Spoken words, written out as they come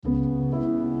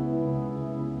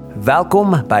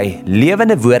Welkom by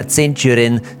Lewende Woord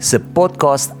Centurion se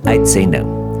podcast uitsending.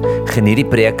 Geniet die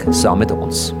preek saam met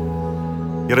ons.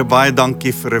 Here, baie dankie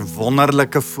vir 'n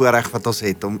wonderlike voorreg wat ons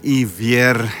het om U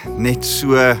weer net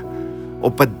so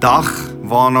op 'n dag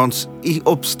waarin ons U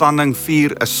opstanding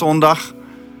vier, 'n Sondag,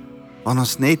 waarin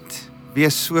ons net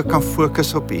weer so kan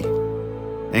fokus op U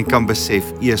en kan besef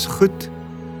U is goed,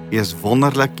 U is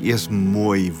wonderlik, U is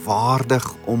mooi,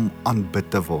 waardig om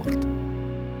aanbid te word.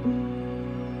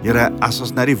 Here, as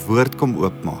ons nou die woord kom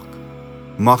oopmaak,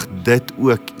 mag dit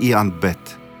ook U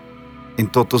aanbid en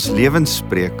tot ons lewens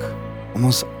spreek om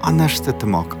ons anderste te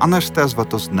maak, anderste as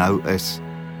wat ons nou is.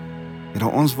 Here,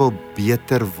 ons wil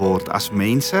beter word as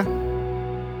mense,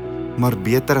 maar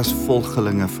beter as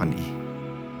volgelinge van U.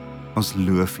 Ons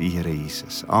loof U, Here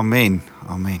Jesus. Amen.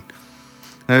 Amen.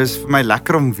 Nou, dit is vir my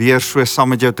lekker om weer so saam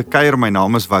met jou te kuier. My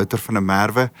naam is Wouter van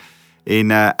Merwe.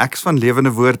 En ek is van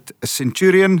Lewende Woord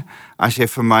Centurion. As jy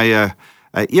vir my 'n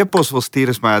e-pos wil stuur,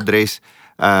 is my adres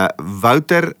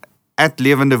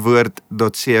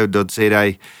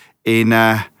wouter@lewendewoord.co.za. En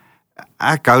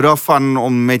ek hou daarvan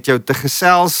om met jou te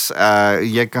gesels.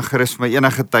 Jy kan gerus my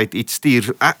enige tyd iets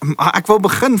stuur. Ek wil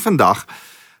begin vandag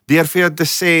deur vir jou te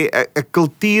sê, 'n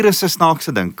kultuur is 'n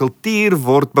snaakse ding. Kultuur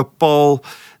word bepaal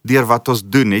deur wat ons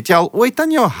doen. Het jy al ooit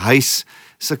aan jou huis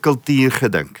se kultuur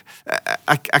gedink?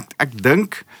 Ek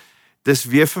dink, dis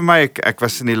weer vir my, ek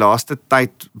was in die laaste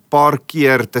tyd paar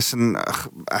keer tussen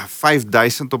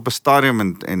 5,000 op 'n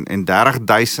stadium en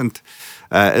 30,000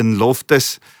 in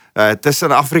loftes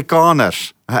tussen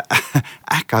Afrikaners.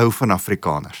 Ek hou van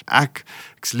Afrikaners.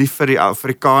 Ek's lief vir die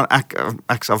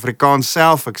ek's Afrikaans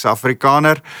self, ek's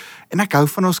Afrikaner, en ek hou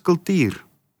van ons kultuur.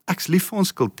 Ek's lief vir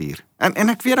ons kultuur. En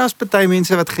ek weet daar's baie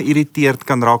mense wat geïrriteerd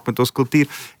kan raak met ons kultuur,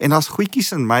 en daar's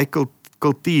goedjies in my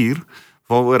kultuur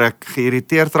waaroor ek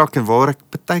geïrriteerd raak en waaroor ek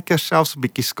baie keer selfs 'n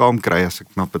bietjie skaam kry as ek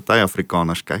na baie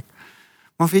Afrikaners kyk.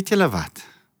 Maar weet julle wat?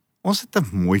 Ons het 'n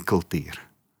mooi kultuur.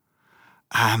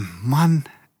 Man,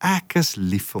 ek is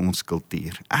lief vir ons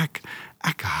kultuur. Ek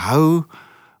hou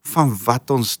van wat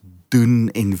ons doen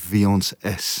en wie ons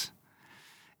is.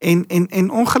 En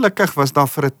ongelukkig was daar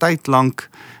vir 'n tyd lank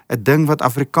 'n ding wat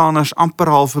Afrikaners amper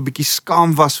half 'n bietjie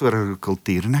skaam was oor hul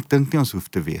kultuur, en ek dink nie ons hoef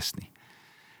te wees nie.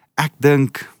 Ek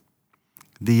dink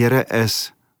die Here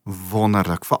is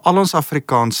wonderlik vir al ons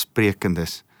Afrikaans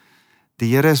sprekendes.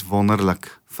 Die Here is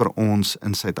wonderlik vir ons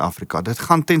in Suid-Afrika. Dit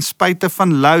gaan ten spyte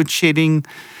van load shedding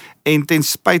en ten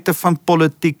spyte van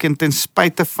politiek en ten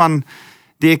spyte van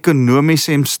die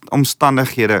ekonomiese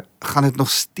omstandighede, gaan dit nog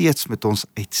steeds met ons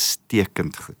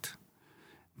uitstekend goed.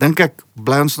 Dink ek,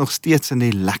 bly ons nog steeds in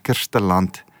die lekkerste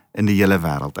land in die hele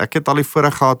wêreld. Ek het al die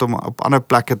voorreg gehad om op ander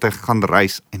plekke te gaan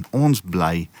reis, en ons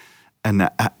bly in 'n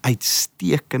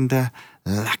uitstekende,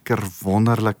 lekker,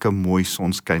 wonderlike, mooi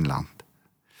sonskynland.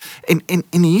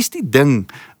 En hier's die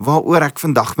ding waaroor ek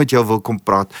vandag met jou wil kom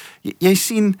praat. Jy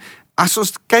sien, as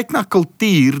ons kyk na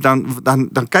kultuur,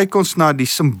 dan kyk ons na die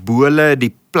simbole,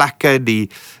 die plekke, die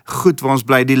goed waar ons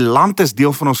bly. Die land is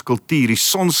deel van ons kultuur, die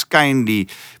sonskyn, die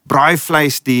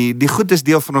braaivleis, die goed is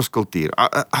deel van ons kultuur.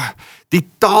 Die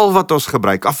taal wat ons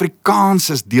gebruik, Afrikaans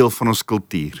is deel van ons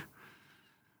kultuur.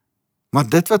 Maar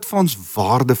dit wat vir ons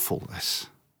waardevol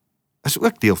is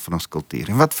ook deel van ons kultuur.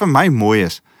 En wat vir my mooi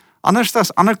is, anders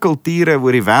as ander kulture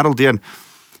oor die wêreld heen,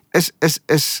 is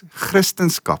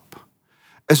Christendom,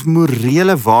 is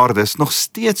morele waardes nog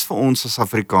steeds vir ons as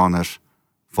Afrikaners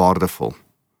waardevol.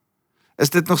 Is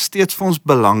dit nog steeds vir ons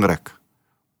belangrik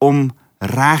om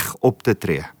reg op te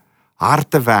tree,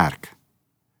 hard te werk,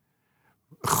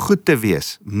 goed te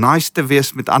wees, nice te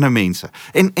wees met ander mense.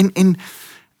 En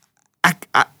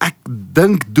ek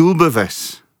dink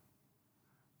doelbewus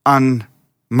aan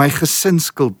my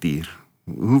gesinskultuur.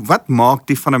 Wat maak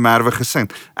die van 'n Merwe gesin?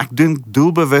 Ek dink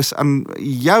doelbewus aan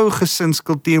jou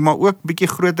gesinskultuur, maar ook bietjie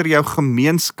groter jou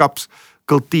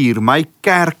gemeenskapskultuur, my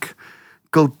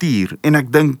kerkkultuur. En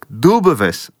ek dink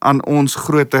doelbewus aan ons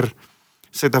groter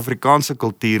Suid-Afrikaanse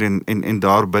kultuur en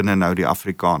daarbinne nou die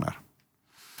Afrikaner.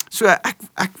 So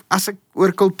as ek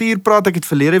oor kultuur praat, ek het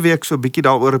verlede week so 'n bietjie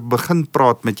daaroor begin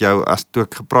praat met jou, as toe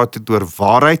ek gepraat het oor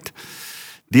waarheid.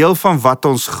 Deel van wat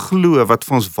ons glo, wat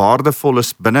vir ons waardevol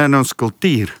is binne in ons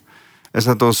kultuur, is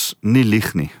dat ons nie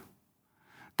lieg nie.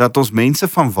 Dat ons mense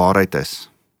van waarheid is.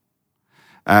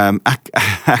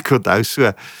 Ek onthou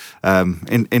so,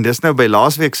 en dis nou by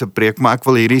laasweek se preek, maar ek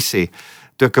wil hierdie sê,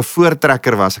 toe ek 'n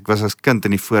voortrekker was, ek was as kind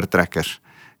in die voortrekkers,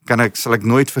 sal ek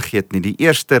nooit vergeet nie, die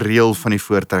eerste reël van die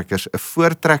voortrekkers, 'n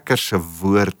voortrekker se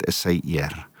woord is sy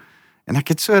eer. En ek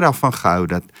het so daarvan gehou,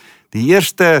 dat die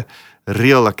eerste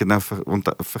reël, ek het nou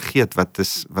vergeet wat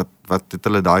het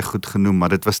hulle daai goed genoem, maar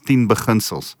dit was 10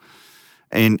 beginsels.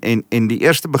 En die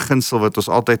eerste beginsel wat ons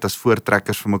altyd as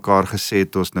voortrekkers vir mekaar gesê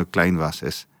het toe ons nou klein was,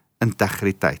 is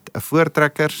integriteit. 'n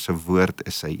Voortrekker se woord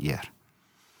is sy eer.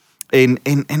 En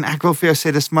ek wil vir jou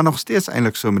sê, dis maar nog steeds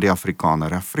eintlik so met die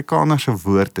Afrikaner. Afrikaner se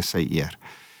woord is sy eer.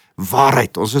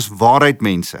 Waarheid, ons is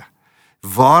waarheidmense.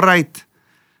 Waarheid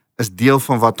is deel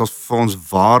van wat vir ons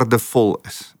waardevol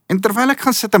is. En terwyl ek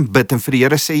gaan sit en bid en vir die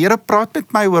Here sê, Here, praat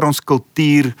met my oor ons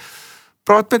kultuur,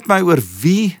 praat met my oor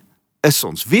wie is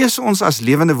ons? Wie is ons as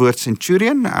Lewende Woord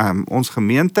Centurion, ons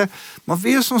gemeente, maar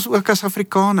wie is ons ook as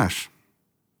Afrikaners?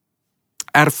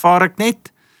 Ervaar ek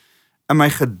net in my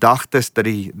gedagtes dat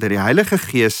die Heilige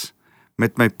Gees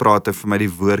met my praat en vir my die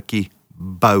woordjie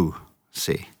bou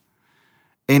sê.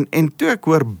 En toe ek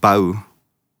hoor bou,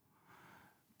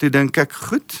 toe dink ek,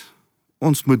 goed,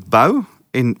 ons moet bou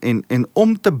en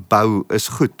om te bou is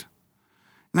goed.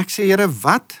 En ek sê, Here,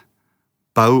 wat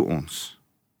bou ons?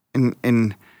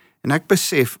 En ek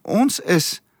besef, ons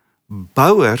is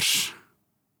bouers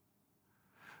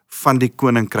van die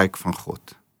koninkryk van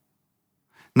God.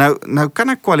 Nou kan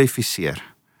ek kwalifiseer.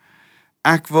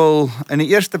 Ek wil in die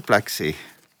eerste plek sê,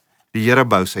 die Here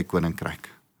bou sy koninkryk.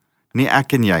 Nie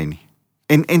ek en jy nie.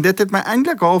 En dit het my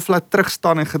eintlik half laat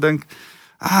terugstaan en gedink,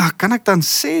 kan ek dan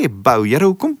sê bou? Here,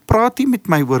 hoekom praat jy met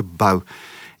my oor bou?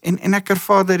 En ek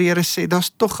ervaar dat die Here sê,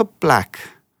 daar's tog 'n plek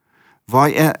waar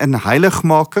jy in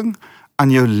heiligmaking aan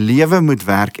jou lewe moet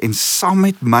werk en saam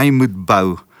met my moet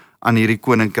bou aan hierdie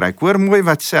koninkryk. Hoor mooi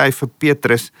wat sê hy vir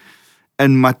Petrus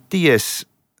in Matteus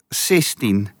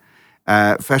 16,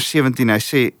 vers 17, hy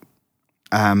sê,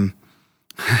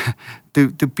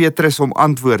 toe Petrus hom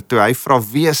antwoord, toe hy vra,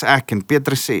 wie is ek? En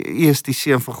Petrus sê, u is die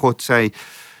seun van God, sê hy,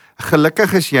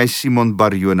 gelukkig is jy Simon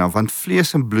Bar-Jona, want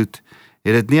vlees en bloed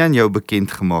het dit nie aan jou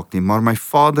bekend gemaak nie, maar my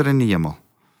Vader in die hemel.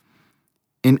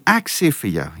 En ek sê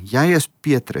vir jou, jy is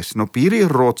Petrus, en op hierdie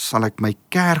rots sal ek my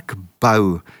kerk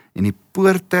bou, en die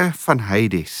poorte van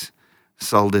Hades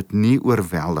sal dit nie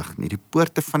oorweldig nie. Die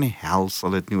poorte van die hel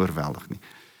sal dit nie oorweldig nie.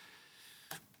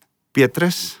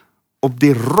 Petrus, op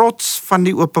die rots van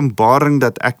die openbaring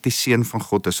dat ek die seun van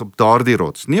God is, op daardie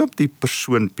rots, nie op die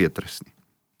persoon Petrus nie.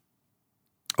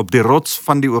 Op die rots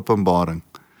van die openbaring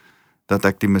dat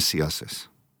ek die Messias is,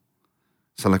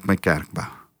 sal ek my kerk bou.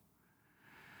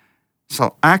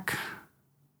 Sal ek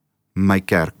my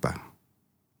kerk bou.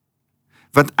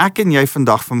 Wat ek en jy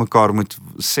vandag vir mekaar moet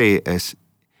sê is,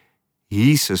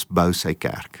 Jesus bou sy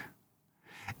kerk.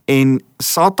 En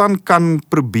Satan kan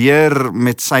probeer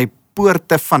met sy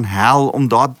poorte van hel om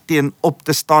daarteen op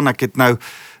te staan. Ek het nou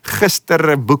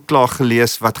gister 'n boek klaar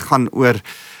gelees wat gaan oor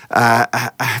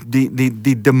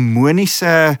die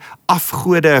demoniese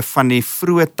afgode van die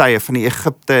vroeë tye, van die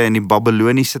Egipte en die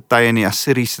Babyloniese tye en die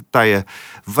Assiriese tye,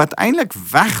 wat eintlik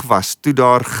weg was toe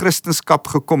daar Christendom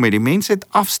gekom het. Die mense het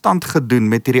afstand gedoen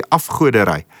met hierdie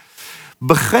afgodery.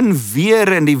 Begin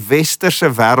weer in die westerse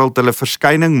wêreld hulle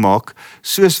verskyning maak,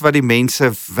 soos wat die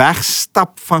mense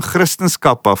wegstap van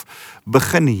Christendom af,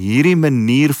 begin hierdie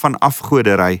manier van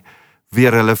afgodery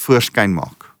weer hulle voorskyn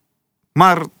maak.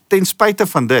 Maar ten spyte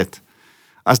van dit,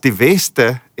 as die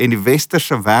weste en die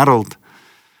westerse wêreld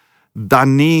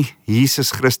dan nie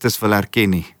Jesus Christus wil erken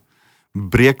nie,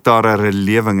 breek daar 'n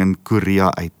herlewing in Korea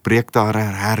uit, breek daar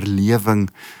 'n herlewing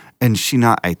in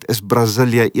China uit, is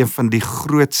Brasilia een van die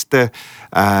grootste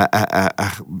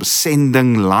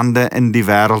sendinglande in die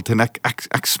wêreld, en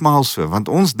ek smaal so, want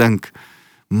ons dink,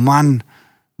 man,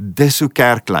 dis hoe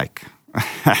kerk lyk.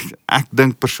 Ek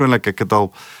dink persoonlik, ek het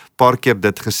al paar keer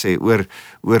dit gesê, oor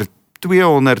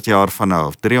 200 jaar van nou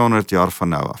af, 300 jaar van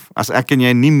nou af, as ek en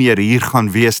jy nie meer hier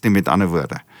gaan wees nie, met ander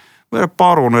woorde, oor 'n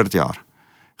paar 100 jaar,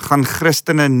 gaan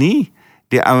Christene nie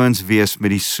die ouens wees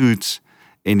met die suits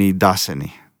en die dasse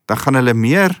nie. Dan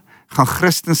gaan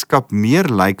Christendom meer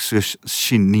lyk soos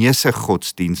Chinese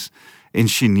godsdiens en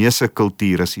Chinese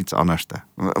kultuur is iets anderste.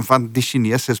 Want die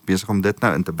Chinese is besig om dit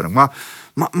nou in te bring.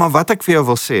 Maar wat ek vir jou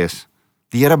wil sê is,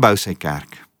 die Here bou sy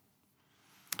kerk.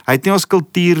 Hy het nie ons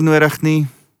kultuur nodig nie,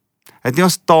 hy het nie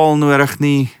ons taal nodig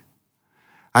nie,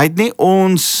 hy het nie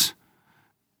ons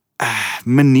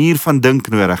manier van dink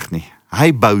nodig nie.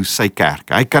 Hy bou sy kerk.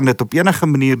 Hy kan dit op enige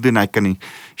manier doen. Hy kan die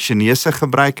Chinese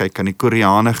gebruik, hy kan die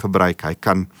Koreane gebruik, hy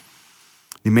kan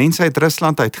die mense uit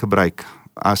Rusland uitgebruik,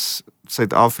 as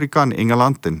Suid-Afrika en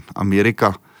Engeland en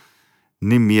Amerika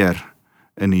nie meer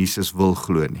in Jesus wil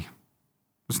glo nie.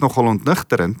 Dit is nogal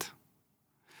ontnugterend,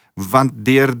 want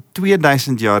deur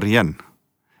 2000 jaar heen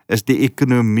is die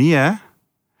ekonomie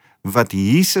wat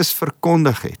Jesus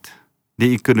verkondig het,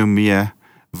 die ekonomie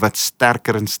wat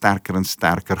sterker en sterker en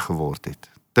sterker geword het.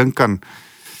 Dink aan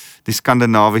die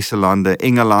Skandinawiese lande,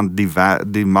 Engeland,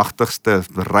 die magtigste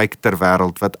ryk ter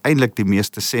wêreld, wat eintlik die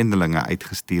meeste sendelinge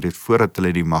uitgestuur het, voordat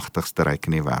hulle die magtigste ryk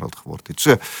in die wêreld geword het.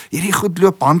 So, hierdie goed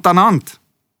loop hand aan hand.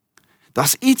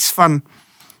 Daar's iets van,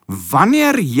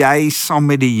 wanneer jy saam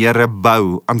met die Here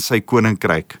bou aan sy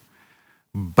koninkryk,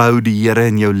 bou die Here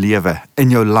in jou lewe, in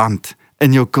jou land,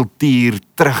 in jou kultuur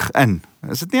terug in.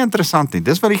 Is dit nie interessant nie?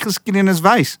 Dis wat die geskiedenis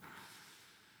wys.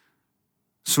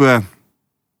 So,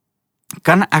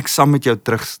 kan ek saam met jou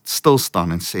terug stil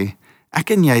staan en sê,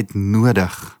 ek en jy het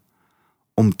nodig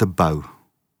om te bou.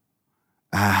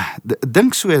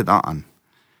 Dink so daaraan.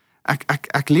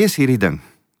 Ek lees hierdie ding,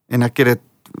 en ek het dit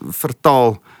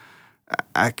vertaal,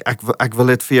 ek wil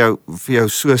dit vir jou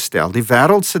so stel. Die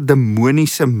wêreld se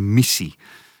demoniese missie,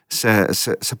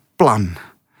 se plan,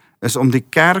 is om die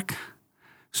kerk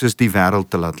soos die wêreld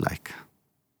te laat lyk.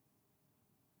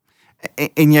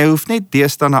 En jy hoef net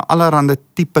deesdae na allerhande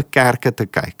tipe kerke te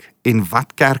kyk, en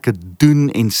wat kerke doen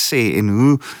en sê, en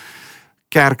hoe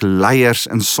kerkleiers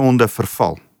in sonde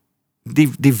verval.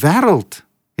 Die wêreld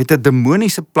het 'n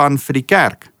demoniese plan vir die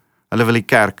kerk. Hulle wil die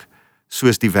kerk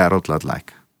soos die wêreld laat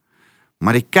lyk.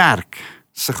 Maar die kerk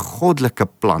se goddelike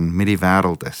plan met die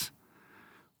wêreld is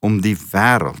om die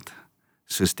wêreld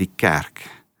soos die kerk,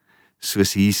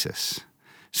 soos Jesus,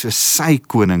 soos sy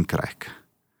koninkryk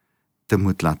te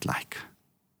moet laat lyk.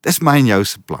 Dis my en jou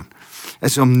se plan.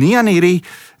 Is om nie aan hierdie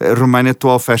Romeine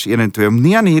 12 vers 1 en 2, om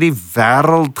nie aan hierdie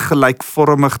wêreld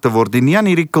gelykvormig te word, nie aan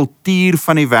hierdie kultuur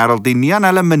van die wêreld, nie aan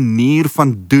hulle manier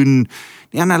van doen,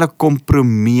 nie aan hulle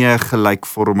kompromie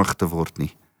gelykvormig te word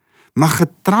nie. Maar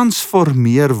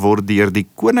getransformeer word deur die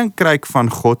koninkryk van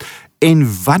God,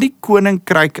 en wat die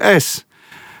koninkryk is,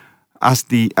 as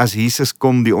Jesus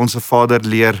kom, die Onse Vader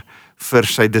leer vir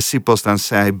sy disippels, dan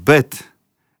sê hy, bid,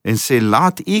 en sê,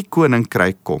 laat u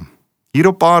koninkryk kom, hier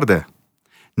op aarde,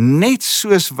 net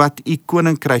soos wat u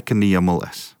koninkryk in die hemel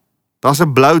is. Daar's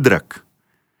 'n bloudruk.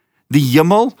 Die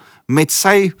hemel met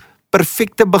sy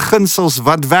perfekte beginsels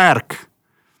wat werk.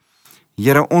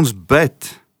 Here, ons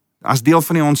bid, as deel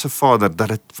van die Onse Vader, dat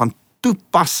dit van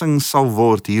toepassing sal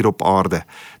word hier op aarde,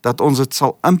 dat ons dit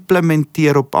sal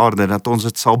implementeer op aarde, dat ons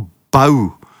dit sal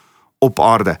bou op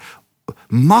aarde.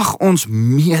 Mag ons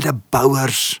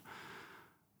medebouers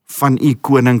van u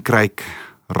koninkryk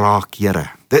raak, Here.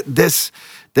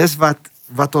 Dis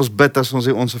wat ons bid as ons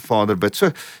die Onse Vader bid.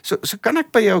 So kan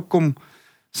ek by jou kom,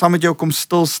 saam met jou kom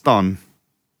stil staan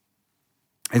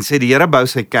en sê, die Here bou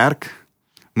sy kerk.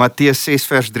 Matteus 6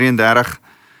 vers 33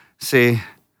 sê,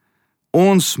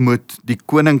 ons moet die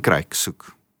koninkryk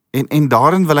soek. En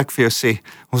daarin wil ek vir jou sê,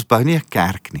 ons bou nie 'n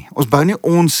kerk nie. Ons bou nie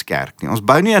ons kerk nie. Ons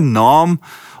bou nie 'n naam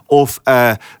of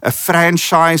 'n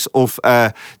franchise of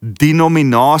 'n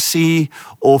denominasie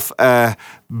of 'n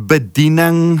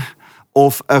bediening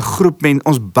of 'n groep mense.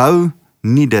 Ons bou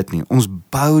nie dit nie. Ons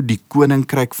bou die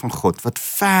koninkryk van God wat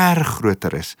ver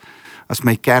groter is as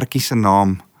my kerkie se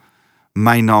naam,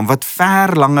 my naam, wat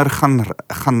ver langer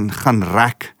gaan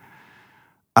rek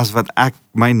as wat ek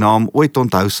my naam ooit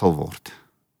onthou sal word.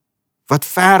 Wat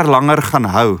ver langer gaan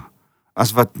hou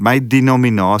as wat my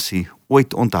denominasie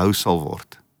ooit onthou sal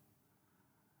word.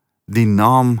 Die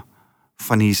naam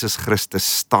van Jesus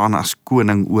Christus staan as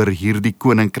koning oor hierdie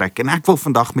koninkryk. En ek wil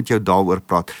vandag met jou daaroor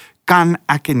praat. Kan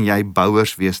ek en jy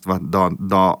bouers wees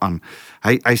daaraan?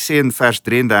 Hy sê in vers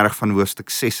 33 van hoofstuk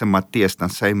 6 in Matteus, dan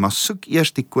sê hy, maar soek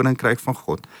eers die koninkryk van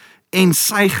God en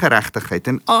sy geregtigheid,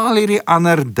 en al hierdie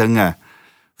ander dinge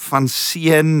van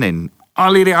seën en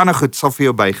al hierdie ander goed sal vir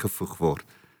jou bygevoeg word.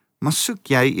 Maar soek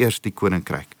jy eers die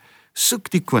koninkryk. Soek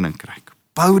die koninkryk.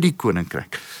 Bou die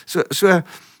koninkryk. So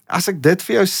as ek dit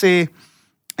vir jou sê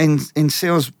en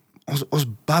sê ons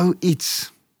bou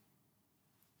iets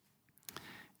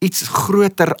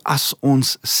groter as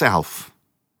ons self.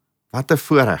 Wat 'n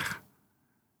voorreg.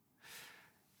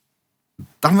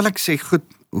 Dan wil ek sê, goed,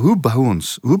 hoe bou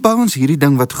ons hierdie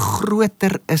ding wat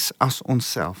groter is as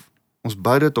onsself? Ons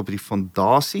bou dit op die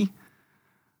fondasie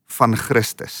van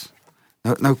Christus.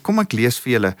 Nou kom ek lees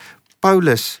vir julle.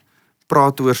 Paulus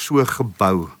praat oor so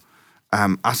gebou.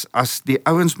 As die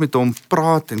ouens met hom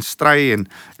praat en stry en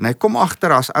hy kom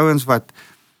agter as ouens wat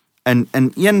in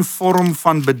een vorm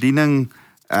van bediening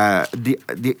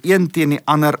die een teen die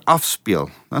ander afspeel,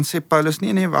 dan sê Paulus,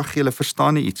 nee, wag, julle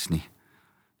verstaan nie iets nie.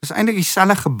 Dis eintlik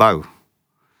dieselfde gebou.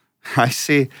 Hy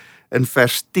sê in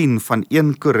vers 10 van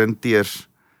 1 Korintiërs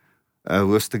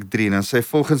hoofstuk 3, dan sê,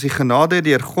 volgens die genade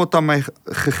deur God aan my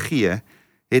gegee,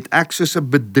 het ek soos 'n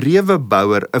bedrewe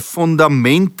bouer 'n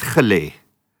fondament gelê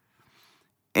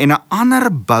en 'n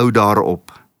ander bou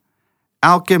daarop.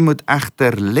 Elkeen moet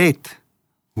egter let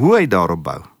hoe hy daarop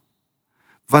bou.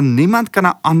 Want niemand kan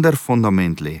 'n ander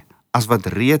fondament lê as wat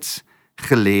reeds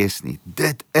gelê is nie.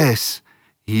 Dit is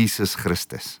Jesus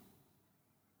Christus.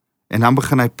 En dan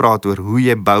begin hy praat oor hoe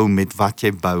jy bou, met wat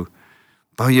jy bou.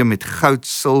 Bou jy met goud,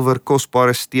 silwer,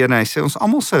 kosbare stene. Hy sê ons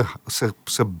almal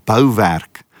se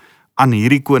bouwerk aan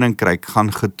hierdie koninkryk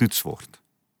gaan getoets word.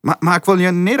 Maar ek wil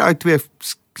jou net uit 2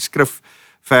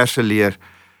 skrifverse leer.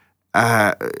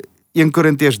 1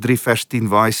 Korintiërs 3 vers 10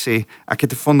 waar hy sê, ek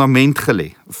het 'n fondament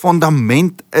gelê.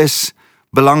 Fondament is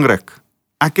belangrik.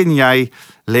 Ek en jy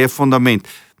lê 'n fondament.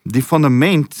 Die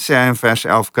fondament, sê hy in vers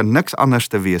 11, kan niks anders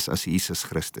te wees as Jesus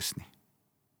Christus nie.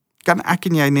 Kan ek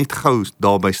en jy net gou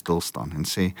daarby stil staan en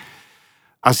sê,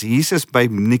 as Jesus by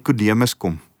Nikodemus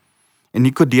kom, en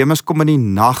Nikodemus kom in die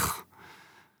nag,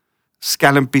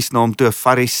 skelmpies na hom toe, 'n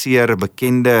fariseer, 'n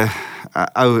bekende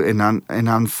ou, en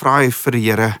dan vra hy vir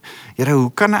die Here,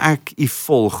 hoe kan ek u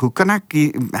volg? Hoe kan ek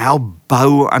u help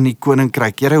bou aan die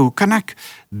koninkryk? Here, hoe kan ek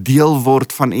deel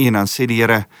word van u? En dan sê die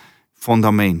Here,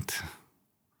 fondament.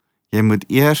 Jy moet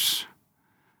eers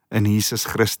in Jesus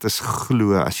Christus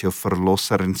glo as jou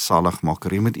verlosser en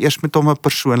saligmaker. Jy moet eers met hom 'n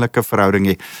persoonlike verhouding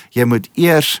hê. Jy moet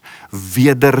eers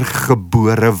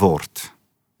wedergebore word.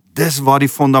 Dis waar die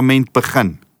fondament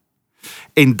begin.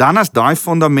 En dan as daai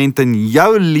fondament in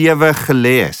jou lewe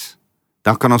gelê is,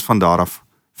 dan kan ons van daar af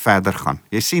verder gaan.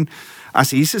 Jy sien,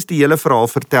 as Jesus die hele verhaal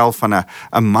vertel van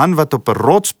 'n man wat op 'n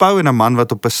rots bou en 'n man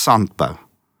wat op 'n sand bou,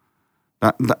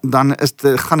 dan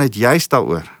gaan dit juist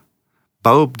daaroor.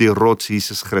 Bou op die rots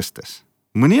Jesus Christus.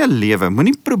 Moenie 'n lewe,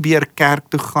 moenie probeer kerk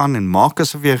toe gaan en maak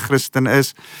asof jy 'n Christen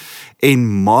is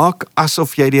en maak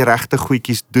asof jy die regte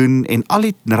goedjies doen en al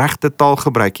die regte taal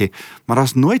gebruik jy, maar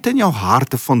daar's nooit in jou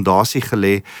hart 'n fondasie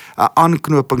gelê, 'n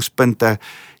aanknopingspunte.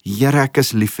 Here, ek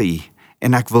is lief vir u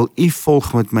en ek wil u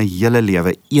volg met my hele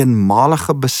lewe.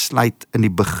 Eenmalige besluit in die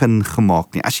begin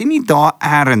gemaak nie. As jy nie daar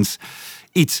eers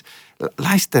iets,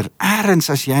 luister, eers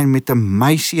as jy met 'n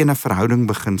meisie in 'n verhouding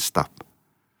begin stap,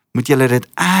 moet julle dit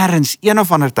eers een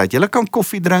of ander tyd, julle kan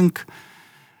koffie drink,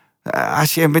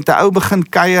 as jy met 'n ou begin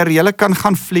kuier, julle kan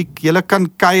gaan fliek, julle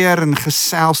kan kuier en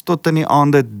gesels tot in die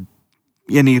aande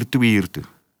 1 uur, 2 uur toe.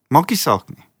 Maak nie saak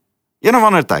nie. Een of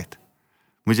ander tyd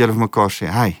moet julle vir mekaar sê,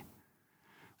 hey,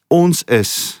 ons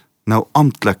is nou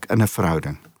amptelik in 'n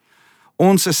verhouding.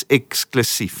 Ons is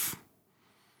eksklusief.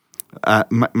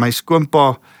 My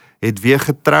skoonpa het weer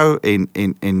getrou en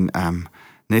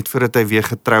net voordat hy weer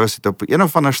getrou is, het op een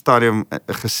of ander stadium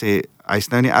gesê, hy's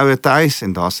nou in die ouer huis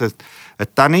en daar's 'n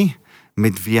tannie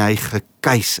met wie hy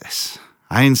gekuis is.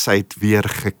 Hy en sy het weer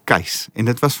gekuis. En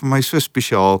dit was vir my so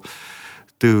spesiaal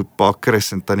toe pa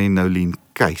Chris en tannie Noulien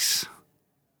kuis.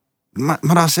 Maar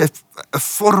daar's 'n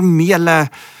formele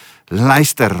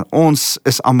luister, ons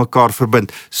is aan mekaar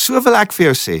verbind. So wil ek vir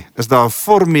jou sê, is daar 'n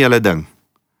formele ding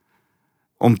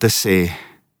om te sê,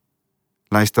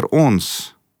 luister,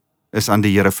 ons is aan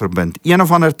die Here verbind. Een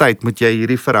of ander tyd moet jy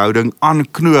hierdie verhouding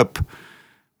aanknoop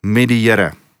met die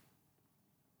Here.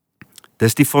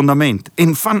 Dis die fondament.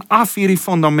 En vanaf hierdie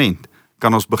fondament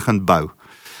kan ons begin bou.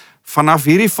 Vanaf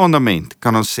hierdie fondament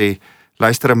kan ons sê,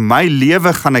 luister, in my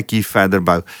lewe gaan ek hier verder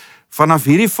bou. Vanaf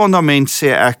hierdie fondament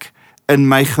sê ek, in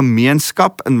my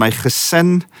gemeenskap, in my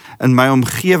gesin, in my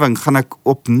omgewing, gaan ek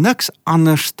op niks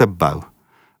anders te bou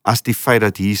as die feit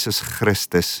dat Jesus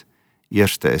Christus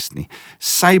eerste is nie.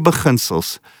 Sy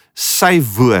beginsels, sy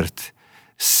woord,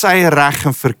 sy reg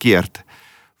en verkeerd,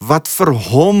 wat vir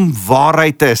hom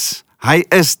waarheid is. Hy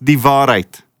is die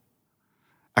waarheid.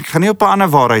 Ek gaan nie op 'n ander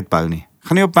waarheid bou nie. Ek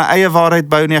gaan nie op my eie waarheid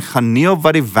bou nie. Ek gaan nie op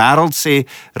wat die wêreld sê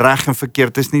reg en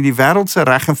verkeerd is nie. Die wêreld se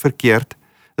reg en verkeerd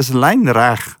is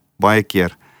lynreg baie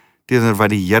keer teenoor wat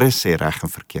die Here sê reg en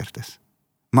verkeerd is.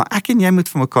 Maar ek en jy moet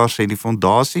vir mekaar sê, die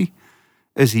fondasie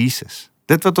is Jesus.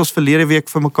 Dit wat ons verlede week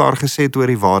vir mekaar gesê het oor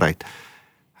die waarheid.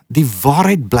 Die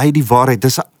waarheid bly die waarheid.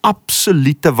 Dis 'n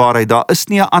absolute waarheid. Daar is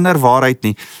nie 'n ander waarheid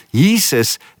nie.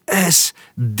 Jesus is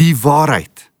die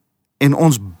waarheid. En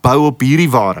ons bou op hierdie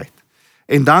waarheid.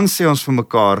 En dan sê ons vir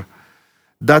mekaar,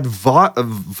 dat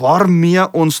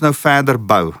waarmee ons nou verder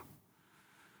bou.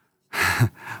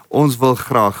 Ons wil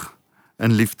graag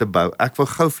in liefde bou. Ek wil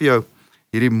gou vir jou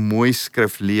hierdie mooi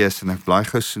skrif lees en ek blaai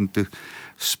gou soontoe.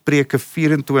 Spreuke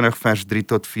 24 vers 3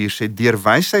 tot 4 sê, deur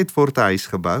wysheid word 'n huis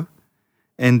gebou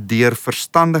en deur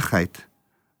verstandigheid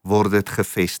word dit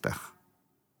gevestig.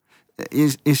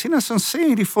 Jy sien, as ons sê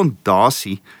hierdie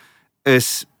fondasie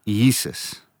is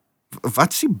Jesus.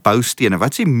 Wat is die boustene?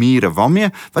 Wat is die mure?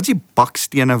 Wat is die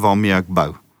bakstene waarmee ek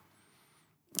bou?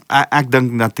 Ek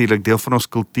dink natuurlik deel van ons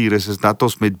kultuur is dat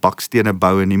ons met bakstene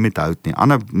bou en nie met hout nie.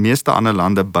 Meeste ander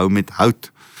lande bou met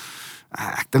hout.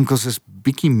 Ek dink ons is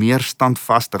bietjie meer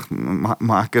standvastig,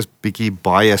 maar ek is bietjie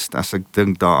biased as ek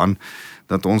dink daaraan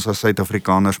dat ons as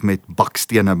Suid-Afrikaners met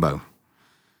bakstene bou.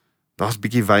 Daar's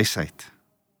bietjie wysheid.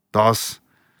 Daar's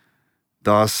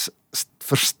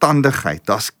verstandigheid,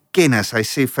 daar's kennis. Hy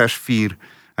sê vers 4,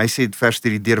 hy sê vers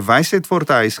 3, deur wysheid word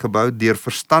 'n huis gebou, deur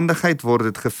verstandigheid word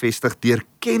dit gevestig, deur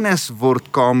kennis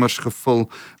word kamers gevul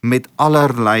met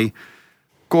allerlei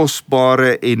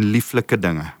kosbare en lieflike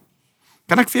dinge.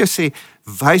 Kan ek vir jou sê,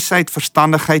 wysheid,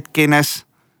 verstandigheid, kennis,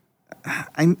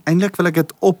 eintlik wil ek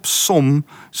dit opsom,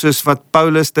 soos wat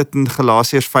Paulus dit in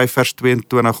Galasiërs 5 vers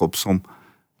 22 opsom.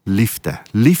 Liefde.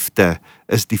 Liefde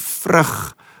is die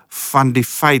vrug van die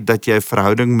feit dat jy 'n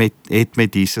verhouding het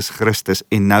met Jesus Christus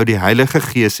en nou die Heilige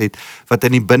Gees het wat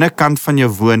in die binnekant van jou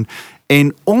woon,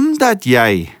 en omdat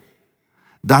jy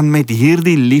dan met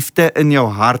hierdie liefde in jou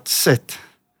hart sit,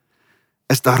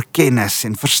 is daar kennis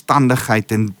en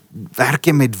verstandigheid en werk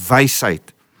jy met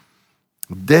wysheid.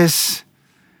 Dis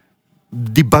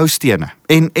die boustene.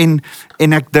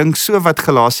 En ek dink so wat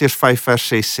Galasiërs 5 vers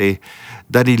 6 sê,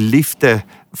 dat die liefde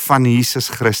van Jesus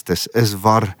Christus is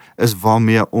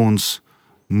waarmee ons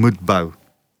moet bou.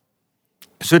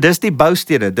 So dis die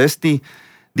boustene, dis die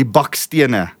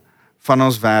bakstene van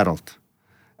ons wêreld.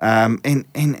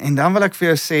 En dan wil ek vir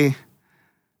jou sê,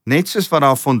 net soos wat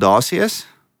daar 'n fondasie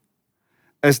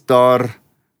is daar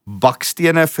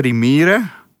bakstene vir die mure,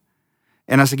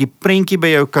 en as ek die prentjie by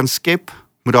jou kan skep,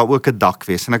 moet daar ook 'n dak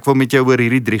wees, en ek wil met jou oor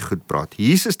hierdie 3 goed praat.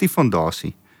 Jesus is die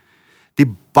fondasie,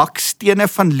 die bakstene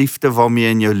van liefde waarmee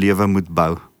jy in jou lewe moet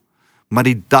bou, maar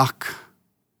die dak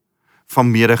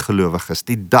van medegelowiges,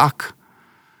 die dak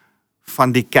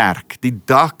van die kerk, die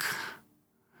dak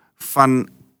van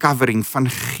covering, van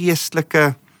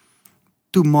geestelike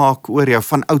toemaak oor jou,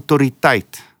 van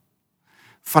autoriteit,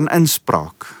 van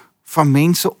inspraak, van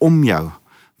mense om jou,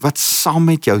 wat saam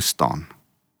met jou staan.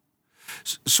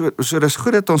 So dis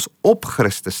goed dat ons op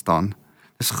Christus staan,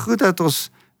 dis goed dat ons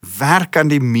werk aan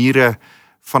die mure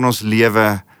van ons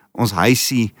lewe, ons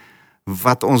huisie,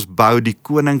 wat ons bou, die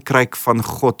koninkryk van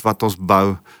God wat ons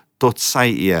bou, tot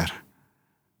sy eer.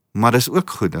 Maar dis ook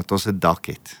goed dat ons 'n dak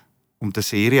het, om te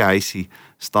sê hierdie huisie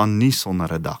staan nie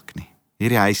sonder 'n dak nie.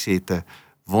 Hierdie huisie het 'n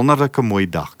wonderlike mooi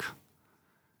dak,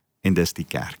 en dis die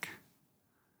kerk.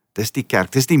 Dis die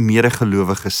kerk, dis die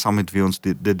medegelowiges saam met wie ons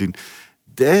dit doen.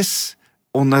 Dis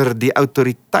onder die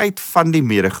autoriteit van die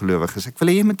medegelowiges. Ek wil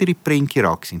hê jy moet hierdie prentjie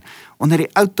raak sien. Onder die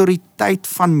autoriteit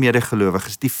van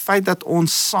medegelowiges, die feit dat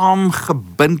ons saam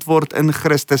gebind word in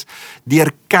Christus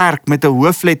deur kerk met 'n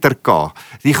hoofletter K,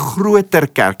 die groter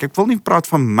kerk. Ek wil nie praat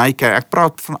van my kerk, ek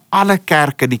praat van alle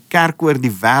kerke, die kerk oor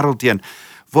die wêreld heen.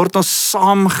 Word ons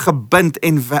saam gebind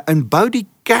en bou die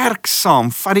kerk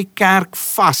saam, vat die kerk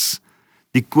vas,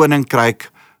 die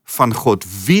koninkryk van God,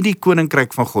 wie die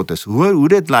koninkryk van God is, hoe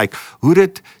dit lyk, hoe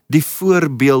dit die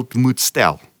voorbeeld moet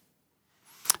stel.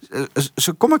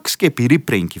 So kom ek skep hierdie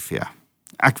prentjie vir jou.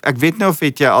 Ek weet nou of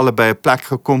het jy al by 'n plek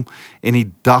gekom en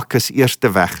die dak is eers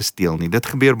weggesteel nie. Dit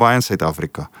gebeur baie in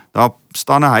Suid-Afrika. Daar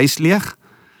staan 'n huis leeg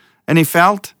in die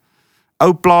veld,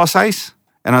 ou plaashuis,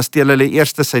 en dan steel hulle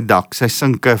eers sy dak, sy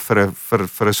sinke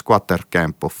vir 'n squatter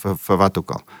camp of vir wat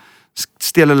ook al.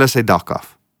 Steel hulle sy dak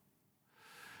af.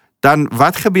 Dan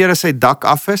wat gebeur as sy dak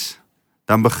af is?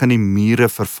 Dan begin die mure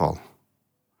verval.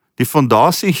 Die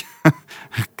fondasie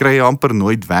kry hy amper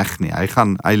nooit weg nie.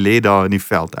 Hy lê daar in die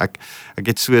veld. Ek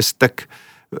het so 'n stuk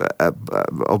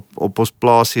op ons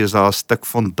plaasie is daar 'n stuk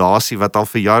fondasie wat al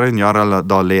vir jare en jare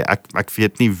daar lê. Ek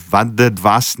weet nie wat dit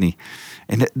was nie.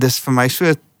 En dis vir my so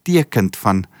 'n teken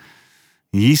van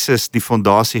Jesus, die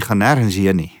fondasie gaan nêrens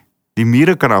heen nie. Die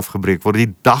mure kan afgebreek word,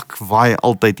 die dak waai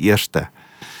altyd eerste.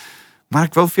 Maar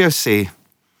ek wil vir jou sê,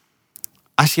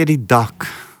 as jy die dak,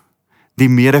 die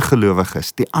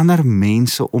medegelowiges, die ander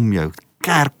mense om jou,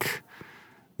 kerk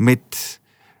met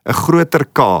 'n groter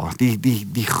K,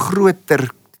 die groter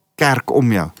kerk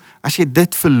om jou, as jy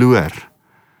dit verloor,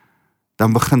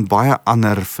 dan begin baie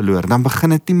ander verloor, dan begin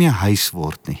dit nie meer huis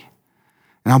word nie.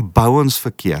 En dan bou ons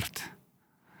verkeerd.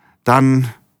 Dan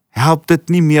help dit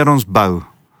nie meer ons bou,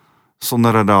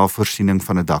 sonder dat daar 'n voorsiening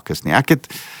van 'n dak is nie. Ek het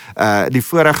die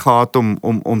voorreg gehad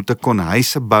om te kon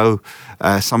huise bou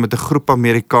saam met 'n groep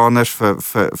Amerikaners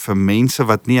vir mense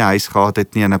wat nie 'n huis gehad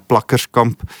het nie in 'n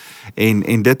plakkerskamp,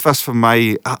 en dit was vir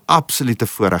my 'n absolute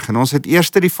voorreg. En ons het eers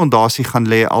die fondasie gaan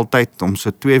lê altyd om so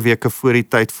 2 weke voor die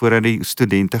tyd, voordat die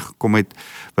studente gekom het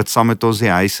wat saam met ons die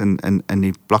huis in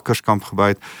die plakkerskamp gebou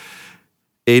het.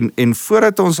 En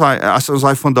voordat as ons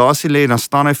daai fondasie lê, dan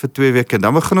staan hy vir 2 weke,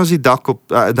 dan begin ons die dak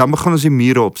dan begin ons die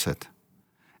mure opsit.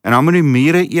 En dan moet die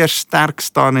mure eers sterk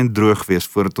staan en droog wees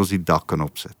voordat ons die dak kan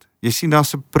opsit. Jy sien,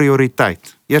 daar's 'n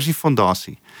prioriteit. Eers die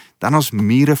fondasie, dan ons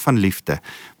mure van liefde.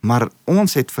 Maar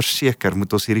ons het verseker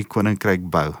moet ons hierdie koninkryk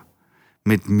bou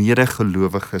met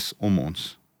medegelowiges om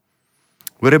ons.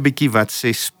 Hoor 'n bietjie wat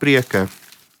sê Spreuke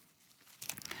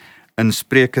in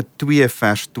Spreuke 2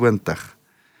 vers 20.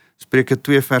 Spreuke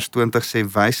 2 vers 20 sê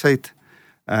wysheid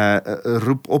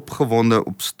roep opgewonde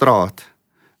op straat.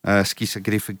 Ekskuus, ek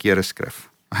het die verkeerde skrif.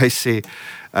 Hy sê,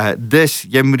 dus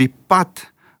jy moet die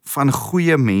pad van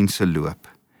goeie mense loop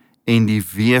en die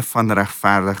weë van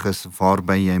regverdiges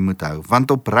waarby jy moet hou.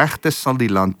 Want opregtes sal die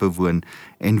land bewoon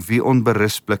en wie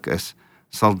onberisplik is,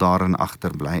 sal daarin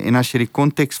agterbly. En as jy die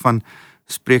konteks van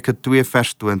Spreuke 2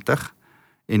 vers 20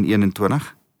 en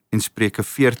 21 en Spreuke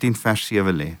 14 vers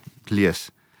 7 lees,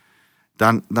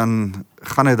 dan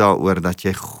gaan dit daaroor dat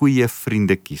jy goeie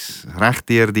vriende kies.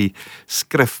 Regdeur die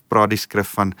skrif praat die skrif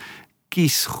van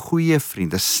kies goeie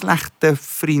vriende. Slegte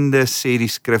vriende, sê die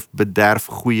skrif, bederf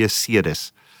goeie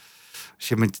sedes. As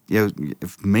jy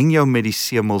meng jou met die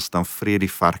semels, dan vrede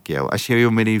die vark jou. As jy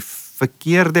jou met die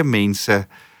verkeerde mense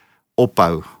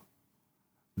ophou,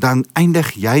 dan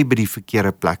eindig jy by die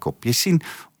verkeerde plek op. Jy sien,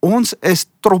 ons is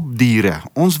tropdiere.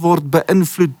 Ons word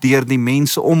beïnvloed deur die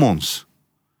mense om ons.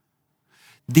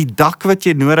 Die dak wat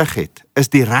jy nodig het, is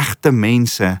die regte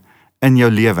mense in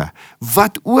jou lewe,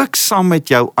 wat ook saam met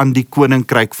jou aan die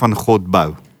koninkryk van God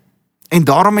bou. En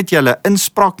daarom het jy hulle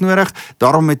inspraak nodig,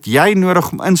 daarom het jy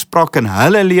nodig om inspraak in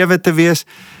hulle lewe te wees.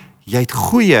 Jy het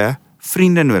goeie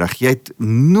vriende nodig, jy het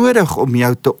nodig om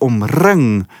jou te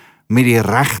omring met die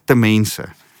regte mense,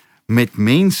 met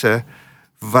mense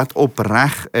wat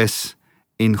opreg is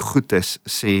en goed is,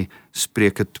 sê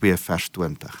Spreuke 2 vers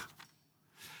 20.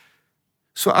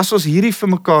 So as ons hierdie vir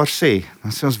mekaar sê,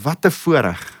 dan sê ons, wat 'n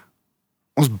voorreg.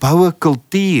 Ons bou 'n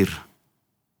kultuur.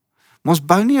 Maar ons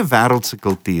bou nie 'n wêreldse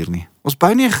kultuur nie. Ons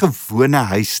bou nie 'n gewone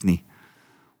huis nie.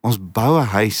 Ons bou 'n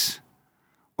huis.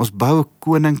 Ons bou 'n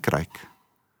koninkryk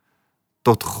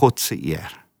tot God se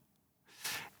eer.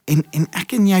 En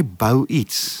ek en jy bou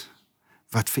iets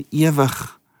wat vir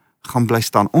ewig gaan bly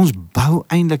staan. Ons bou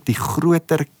eintlik die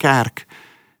groter kerk,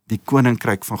 die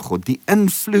koninkryk van God, die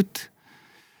invloed,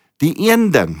 die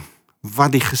een ding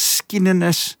wat die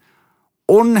geskiedenis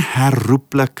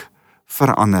onherroepelik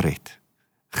verander het.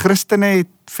 Christene het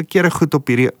verkeerde goed op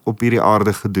hierdie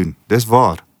aarde gedoen. Dis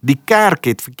waar. Die kerk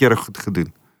het verkeerde goed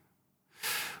gedoen.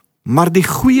 Maar die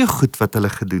goeie goed wat hulle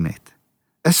gedoen het,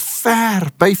 is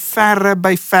by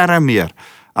verre meer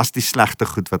as die slegte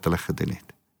goed wat hulle gedoen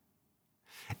het.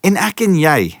 En ek en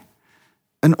jy,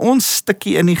 in ons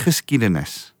stukkie in die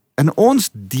geskiedenis, in ons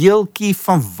deeltjie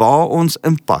van waar ons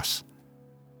inpas,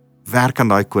 werk aan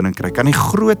daai koninkryk, aan die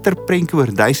groter prentjie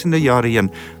oor duisende jare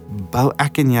heen, bou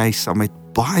ek en jy saam met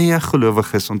baie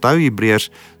gelowiges. Onthou Hebreërs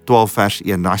 12 vers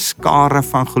 1, daai skare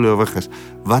van gelowiges,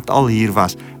 wat al hier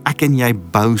was, ek en jy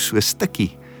bou so 'n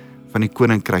stukkie van die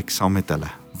koninkryk saam met hulle.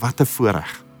 Wat 'n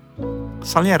voorreg.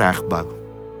 Sal jy reg bou?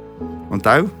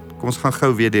 Onthou, kom ons gaan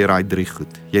gou weer deur daai 3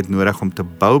 goed. Jy het nodig om te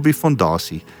bou op die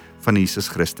fondasie van Jesus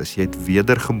Christus. Jy het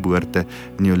wedergeboorte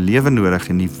in jou lewe nodig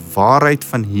en die waarheid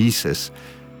van Jesus,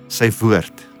 sy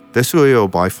woord. Dis hoe jy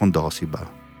op daai fondasie bou.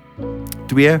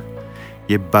 2,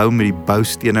 jy bou met die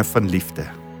boustene van liefde.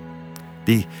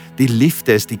 Die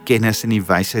liefde is die kennis en die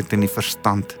wysheid en die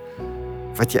verstand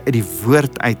wat jy uit die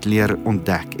woord uit leer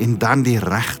ontdek en dan die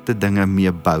regte dinge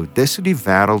mee bou. Dis hoe die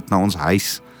wêreld na ons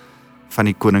huis van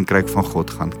die koninkryk van God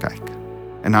gaan kyk.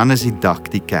 En dan is die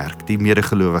dak, die kerk, die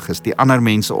medegelowiges, die ander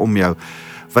mense om jou,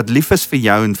 wat lief is vir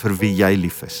jou en vir wie jy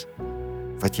lief is,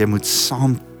 wat jy moet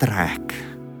saamtrek,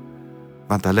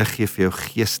 want hulle gee vir jou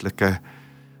geestelike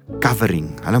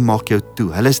covering, hulle maak jou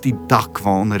toe, hulle is die dak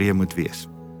waaronder jy moet wees.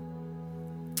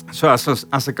 So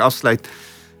as ek afsluit,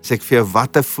 sê ek vir jou,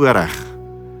 wat 'n voorreg,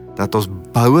 dat ons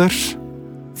bouers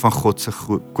van God se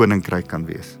koninkryk kan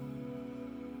wees.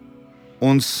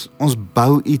 Ons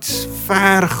bou iets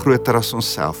ver groter as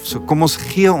onsself. So kom ons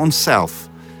gee onsself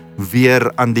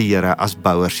weer aan die Here as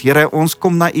bouers. Here, ons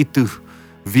kom na U toe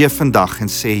weer vandag en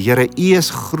sê, Here, U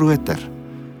is groter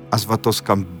as wat ons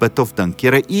kan bid of dink.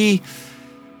 Here, U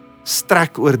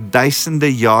strek oor duisende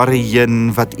jare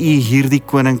heen wat U hierdie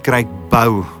koninkryk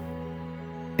bou.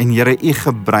 En Here, U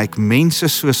gebruik mense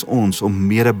soos ons om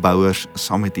medebouers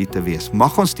saam met U te wees.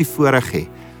 Mag ons die voorreg hê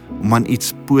om aan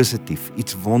iets positief,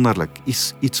 iets wonderlik,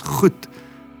 iets goed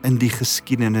in die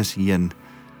geskiedenis heen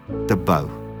te bou.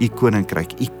 U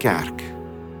koninkryk, U kerk.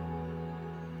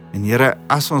 En Here,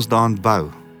 as ons daaraan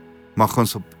bou, mag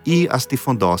ons op U as die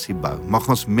fondasie bou, mag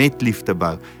ons met liefde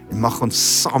bou, en mag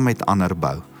ons saam met ander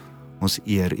bou. Ons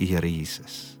eer U, Here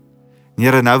Jesus. En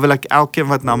Here, nou wil ek elkeen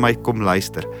wat na my kom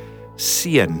luister,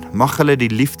 seën, mag hulle die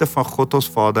liefde van God ons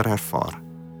Vader ervaar.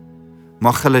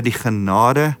 Mag hulle die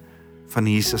genade van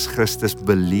Jesus Christus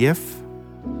beleef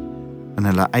in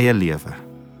hulle eie lewe.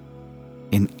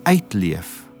 en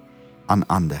uitleef aan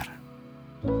ander.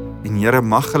 En Here,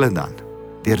 mag hulle dan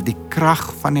deur die krag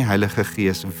van die Heilige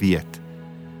Gees weet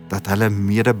dat hulle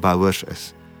medebouers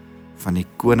is van die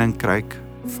koninkryk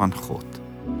van God.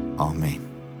 Amen.